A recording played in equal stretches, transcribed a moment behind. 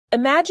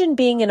Imagine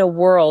being in a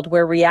world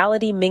where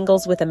reality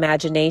mingles with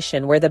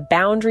imagination, where the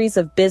boundaries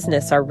of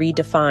business are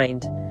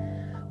redefined.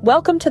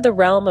 Welcome to the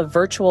realm of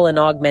virtual and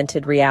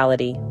augmented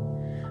reality.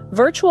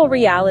 Virtual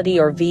reality,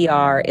 or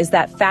VR, is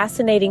that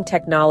fascinating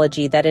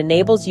technology that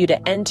enables you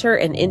to enter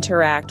and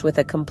interact with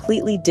a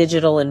completely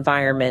digital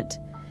environment.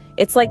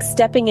 It's like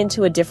stepping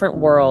into a different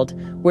world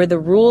where the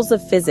rules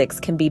of physics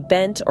can be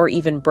bent or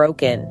even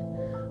broken.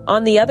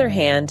 On the other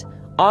hand,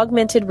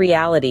 augmented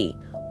reality,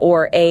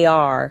 or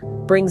AR,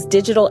 brings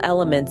digital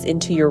elements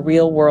into your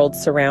real-world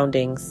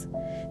surroundings.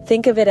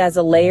 Think of it as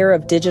a layer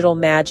of digital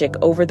magic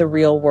over the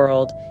real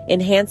world,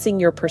 enhancing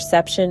your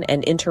perception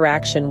and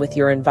interaction with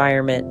your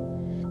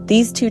environment.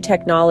 These two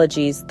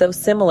technologies, though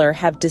similar,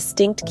 have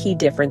distinct key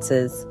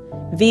differences.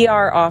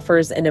 VR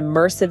offers an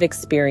immersive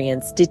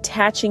experience,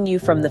 detaching you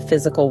from the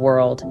physical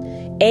world.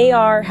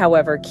 AR,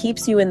 however,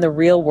 keeps you in the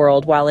real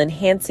world while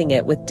enhancing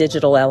it with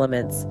digital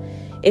elements.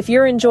 If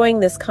you're enjoying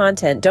this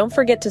content, don't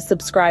forget to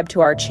subscribe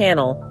to our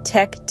channel,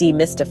 Tech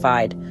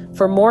Demystified,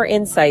 for more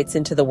insights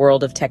into the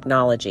world of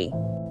technology.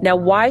 Now,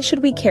 why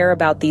should we care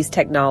about these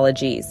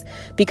technologies?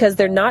 Because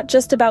they're not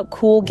just about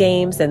cool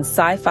games and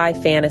sci-fi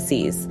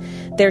fantasies.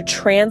 They're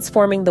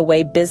transforming the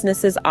way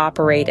businesses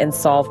operate and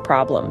solve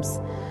problems.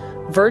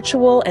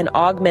 Virtual and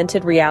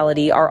augmented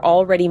reality are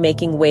already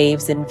making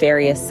waves in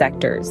various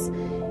sectors.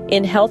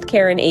 In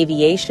healthcare and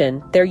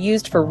aviation, they're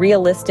used for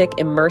realistic,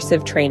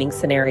 immersive training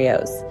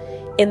scenarios.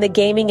 In the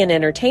gaming and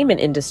entertainment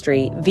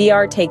industry,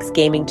 VR takes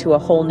gaming to a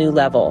whole new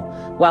level,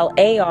 while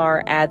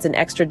AR adds an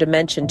extra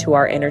dimension to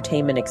our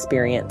entertainment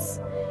experience.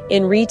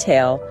 In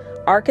retail,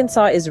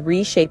 Arkansas is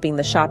reshaping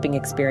the shopping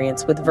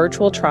experience with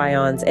virtual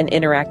try-ons and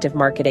interactive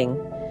marketing.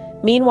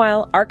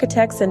 Meanwhile,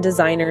 architects and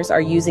designers are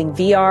using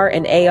VR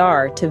and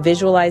AR to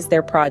visualize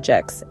their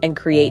projects and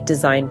create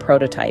design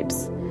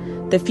prototypes.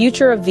 The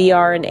future of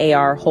VR and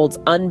AR holds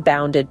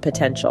unbounded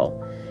potential.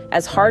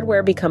 As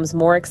hardware becomes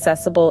more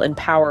accessible and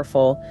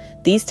powerful,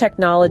 these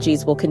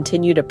technologies will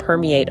continue to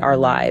permeate our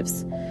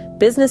lives.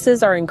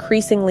 Businesses are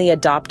increasingly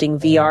adopting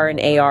VR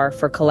and AR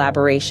for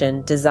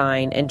collaboration,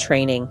 design, and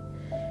training.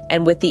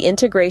 And with the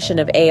integration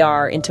of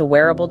AR into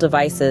wearable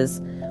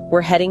devices, we're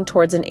heading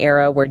towards an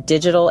era where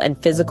digital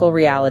and physical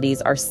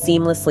realities are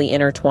seamlessly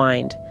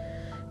intertwined.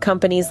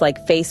 Companies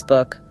like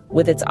Facebook,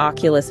 with its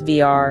Oculus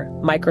VR,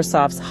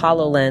 Microsoft's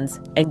HoloLens,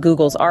 and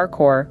Google's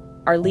R-Core,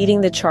 are leading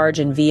the charge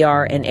in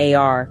VR and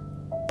AR.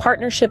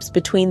 Partnerships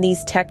between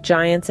these tech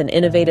giants and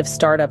innovative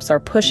startups are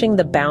pushing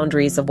the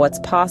boundaries of what's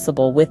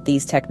possible with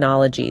these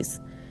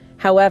technologies.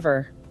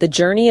 However, the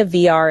journey of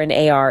VR and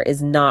AR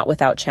is not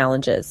without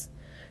challenges.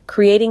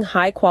 Creating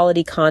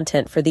high-quality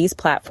content for these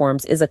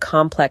platforms is a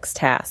complex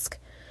task.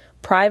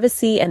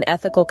 Privacy and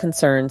ethical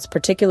concerns,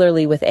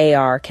 particularly with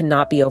AR,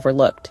 cannot be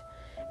overlooked.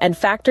 And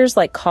factors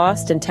like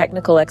cost and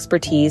technical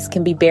expertise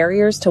can be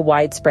barriers to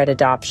widespread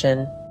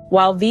adoption.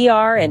 While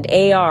VR and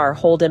AR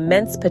hold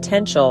immense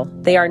potential,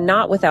 they are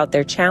not without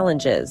their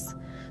challenges.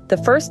 The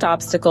first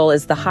obstacle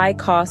is the high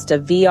cost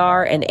of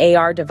VR and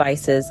AR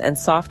devices and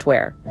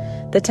software.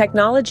 The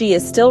technology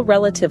is still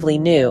relatively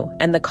new,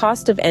 and the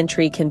cost of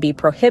entry can be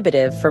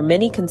prohibitive for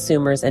many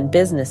consumers and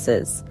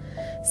businesses.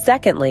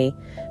 Secondly,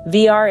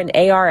 VR and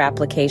AR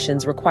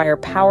applications require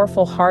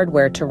powerful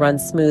hardware to run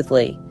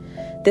smoothly.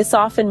 This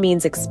often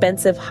means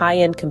expensive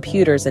high-end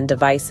computers and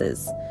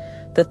devices.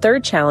 The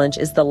third challenge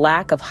is the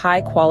lack of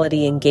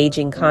high-quality,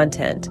 engaging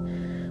content.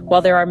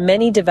 While there are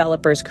many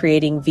developers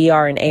creating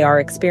VR and AR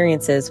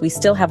experiences, we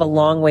still have a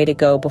long way to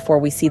go before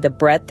we see the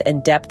breadth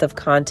and depth of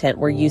content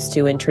we're used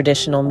to in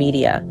traditional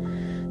media.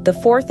 The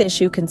fourth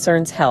issue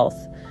concerns health.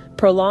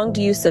 Prolonged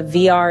use of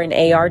VR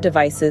and AR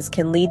devices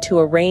can lead to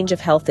a range of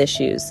health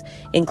issues,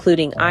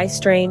 including eye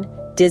strain,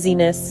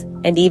 dizziness,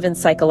 and even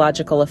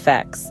psychological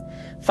effects.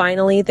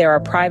 Finally, there are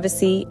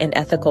privacy and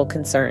ethical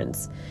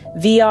concerns.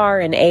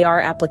 VR and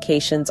AR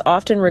applications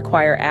often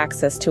require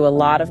access to a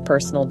lot of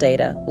personal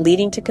data,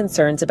 leading to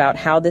concerns about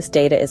how this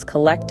data is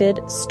collected,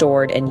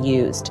 stored, and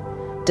used.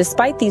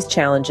 Despite these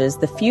challenges,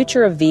 the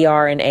future of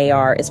VR and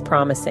AR is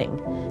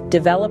promising.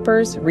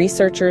 Developers,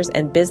 researchers,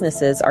 and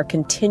businesses are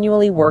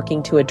continually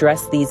working to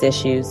address these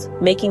issues,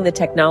 making the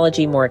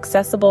technology more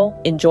accessible,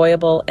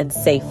 enjoyable, and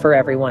safe for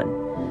everyone.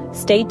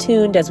 Stay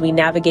tuned as we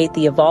navigate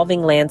the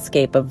evolving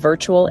landscape of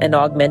virtual and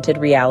augmented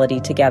reality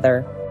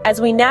together. As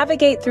we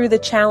navigate through the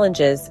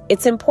challenges,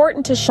 it's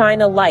important to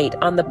shine a light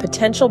on the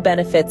potential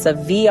benefits of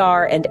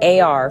VR and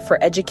AR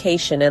for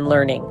education and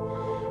learning.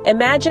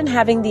 Imagine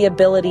having the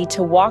ability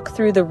to walk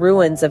through the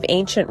ruins of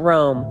ancient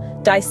Rome,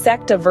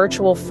 dissect a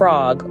virtual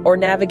frog, or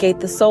navigate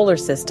the solar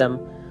system,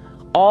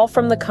 all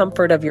from the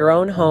comfort of your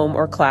own home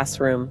or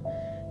classroom.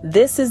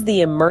 This is the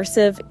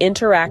immersive,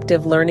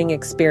 interactive learning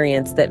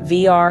experience that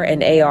VR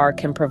and AR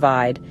can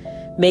provide,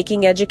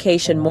 making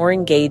education more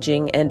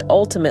engaging and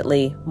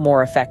ultimately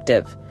more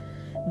effective.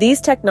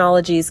 These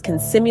technologies can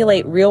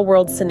simulate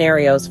real-world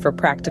scenarios for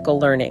practical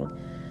learning.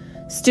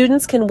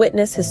 Students can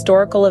witness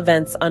historical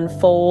events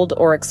unfold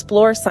or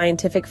explore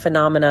scientific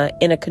phenomena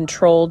in a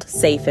controlled,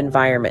 safe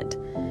environment.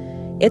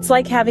 It's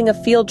like having a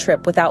field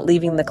trip without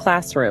leaving the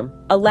classroom,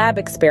 a lab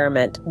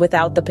experiment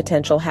without the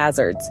potential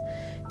hazards.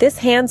 This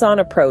hands-on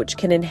approach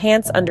can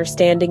enhance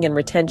understanding and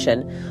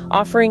retention,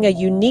 offering a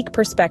unique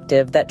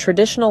perspective that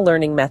traditional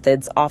learning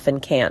methods often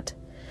can't.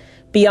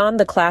 Beyond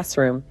the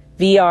classroom,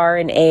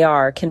 VR and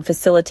AR can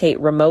facilitate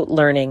remote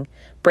learning,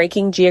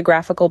 breaking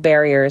geographical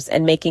barriers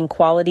and making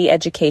quality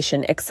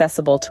education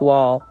accessible to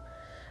all.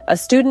 A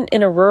student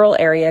in a rural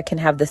area can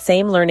have the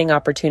same learning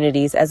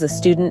opportunities as a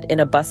student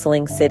in a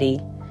bustling city.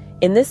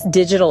 In this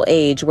digital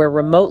age where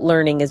remote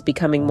learning is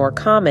becoming more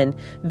common,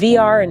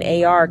 VR and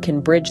AR can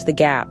bridge the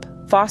gap,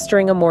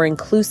 fostering a more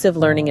inclusive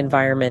learning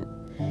environment.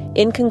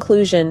 In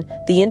conclusion,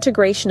 the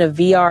integration of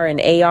VR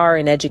and AR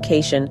in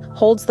education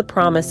holds the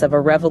promise of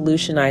a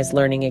revolutionized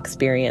learning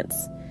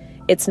experience.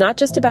 It's not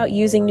just about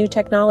using new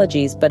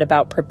technologies, but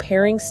about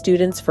preparing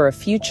students for a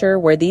future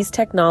where these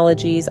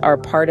technologies are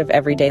part of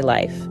everyday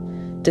life.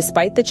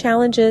 Despite the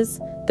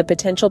challenges, the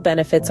potential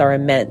benefits are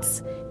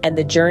immense, and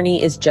the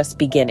journey is just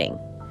beginning.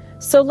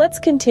 So let's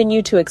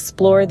continue to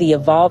explore the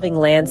evolving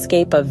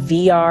landscape of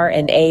VR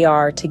and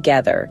AR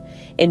together,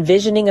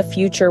 envisioning a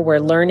future where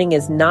learning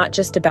is not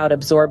just about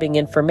absorbing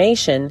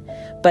information,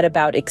 but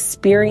about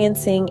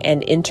experiencing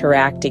and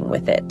interacting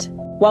with it.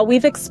 While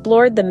we've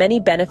explored the many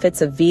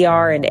benefits of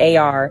VR and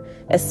AR,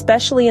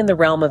 especially in the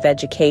realm of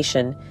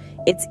education,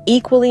 it's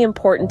equally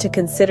important to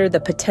consider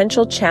the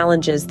potential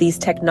challenges these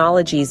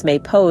technologies may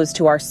pose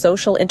to our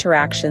social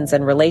interactions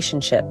and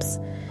relationships.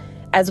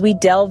 As we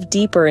delve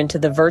deeper into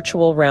the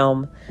virtual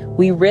realm,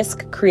 we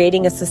risk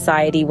creating a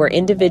society where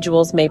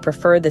individuals may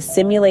prefer the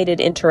simulated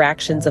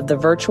interactions of the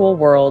virtual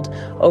world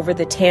over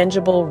the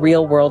tangible,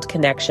 real-world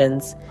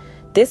connections.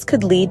 This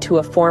could lead to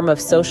a form of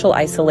social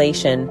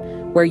isolation,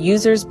 where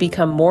users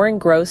become more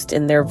engrossed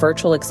in their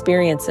virtual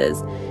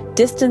experiences,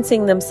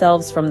 distancing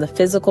themselves from the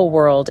physical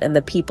world and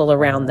the people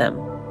around them.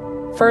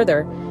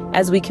 Further,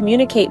 as we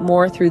communicate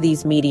more through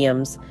these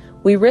mediums,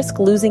 we risk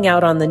losing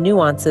out on the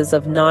nuances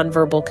of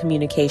nonverbal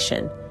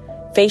communication.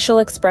 Facial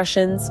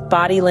expressions,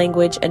 body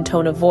language, and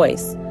tone of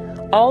voice.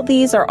 All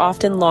these are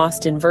often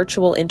lost in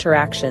virtual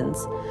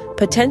interactions,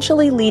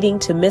 potentially leading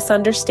to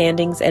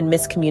misunderstandings and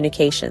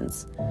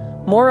miscommunications.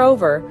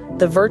 Moreover,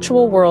 the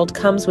virtual world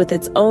comes with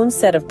its own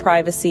set of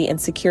privacy and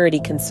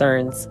security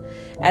concerns.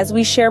 As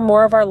we share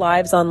more of our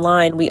lives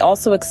online, we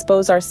also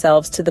expose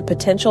ourselves to the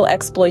potential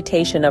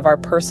exploitation of our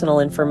personal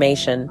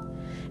information.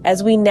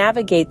 As we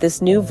navigate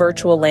this new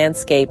virtual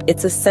landscape,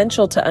 it's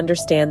essential to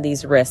understand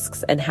these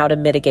risks and how to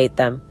mitigate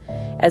them.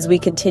 As we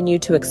continue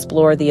to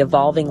explore the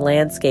evolving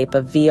landscape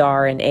of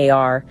VR and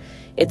AR,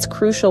 it's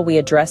crucial we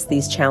address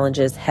these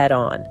challenges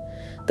head-on.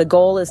 The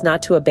goal is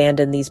not to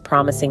abandon these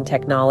promising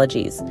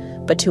technologies,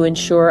 but to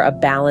ensure a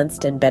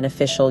balanced and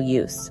beneficial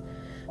use.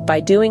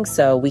 By doing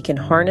so, we can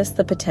harness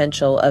the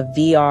potential of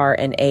VR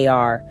and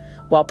AR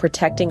while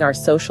protecting our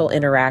social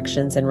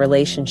interactions and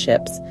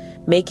relationships,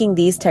 making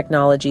these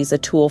technologies a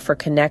tool for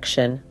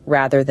connection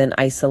rather than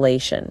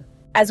isolation.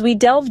 As we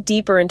delve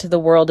deeper into the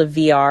world of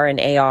VR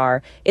and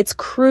AR, it's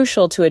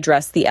crucial to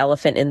address the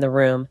elephant in the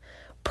room: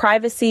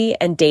 privacy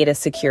and data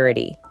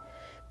security.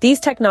 These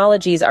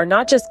technologies are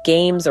not just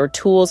games or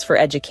tools for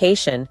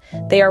education,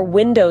 they are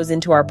windows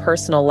into our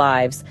personal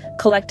lives,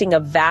 collecting a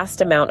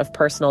vast amount of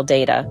personal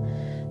data.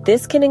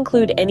 This can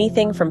include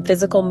anything from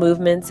physical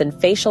movements and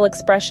facial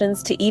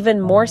expressions to even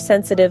more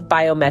sensitive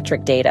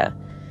biometric data.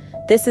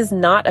 This is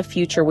not a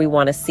future we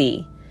want to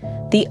see.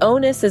 The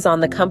onus is on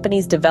the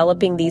companies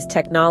developing these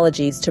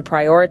technologies to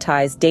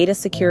prioritize data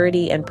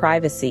security and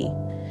privacy.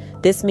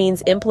 This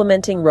means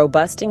implementing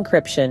robust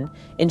encryption,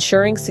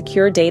 ensuring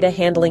secure data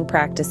handling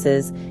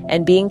practices,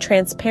 and being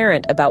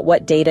transparent about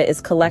what data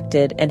is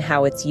collected and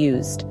how it's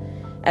used.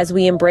 As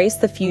we embrace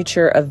the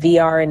future of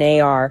VR and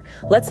AR,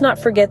 let's not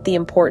forget the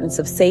importance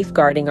of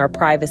safeguarding our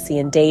privacy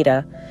and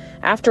data.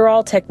 After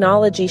all,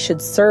 technology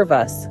should serve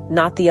us,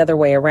 not the other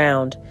way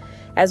around.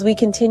 As we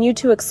continue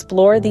to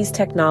explore these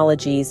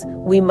technologies,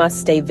 we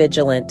must stay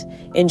vigilant,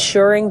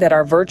 ensuring that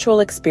our virtual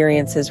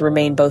experiences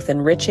remain both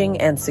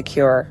enriching and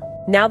secure.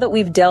 Now that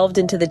we've delved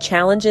into the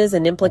challenges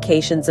and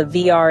implications of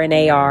VR and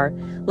AR,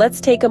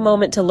 let's take a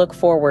moment to look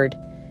forward.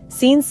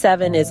 Scene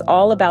 7 is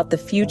all about the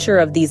future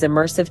of these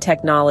immersive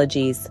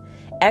technologies.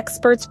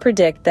 Experts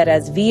predict that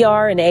as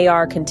VR and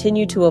AR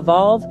continue to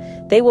evolve,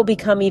 they will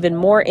become even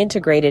more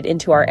integrated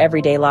into our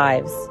everyday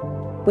lives.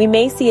 We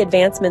may see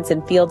advancements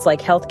in fields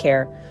like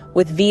healthcare,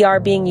 with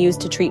VR being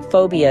used to treat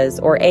phobias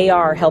or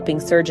AR helping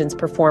surgeons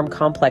perform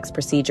complex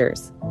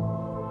procedures.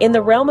 In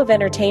the realm of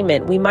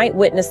entertainment, we might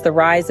witness the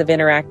rise of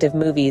interactive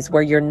movies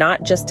where you're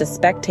not just a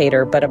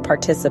spectator but a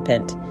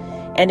participant.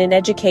 And in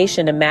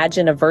education,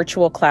 imagine a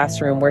virtual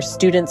classroom where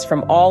students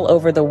from all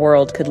over the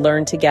world could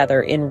learn together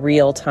in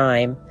real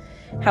time.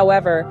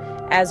 However,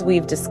 as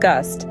we've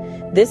discussed,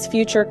 this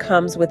future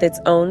comes with its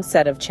own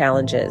set of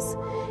challenges.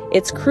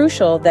 It's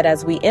crucial that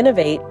as we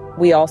innovate,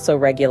 we also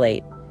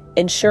regulate.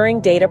 Ensuring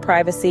data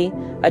privacy,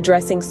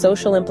 addressing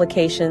social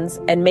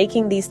implications, and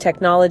making these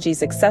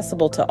technologies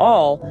accessible to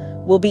all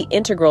will be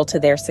integral to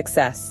their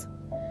success.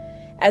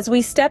 As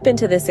we step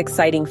into this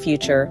exciting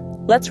future,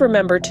 let's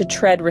remember to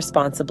tread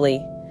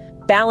responsibly,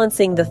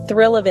 balancing the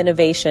thrill of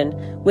innovation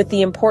with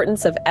the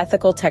importance of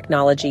ethical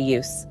technology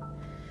use.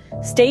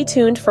 Stay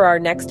tuned for our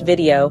next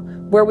video,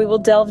 where we will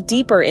delve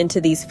deeper into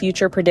these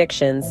future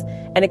predictions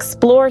and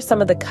explore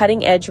some of the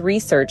cutting-edge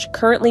research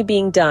currently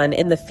being done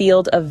in the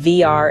field of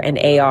VR and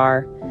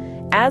AR.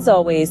 As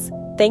always,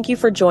 thank you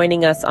for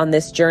joining us on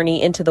this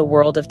journey into the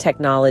world of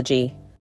technology.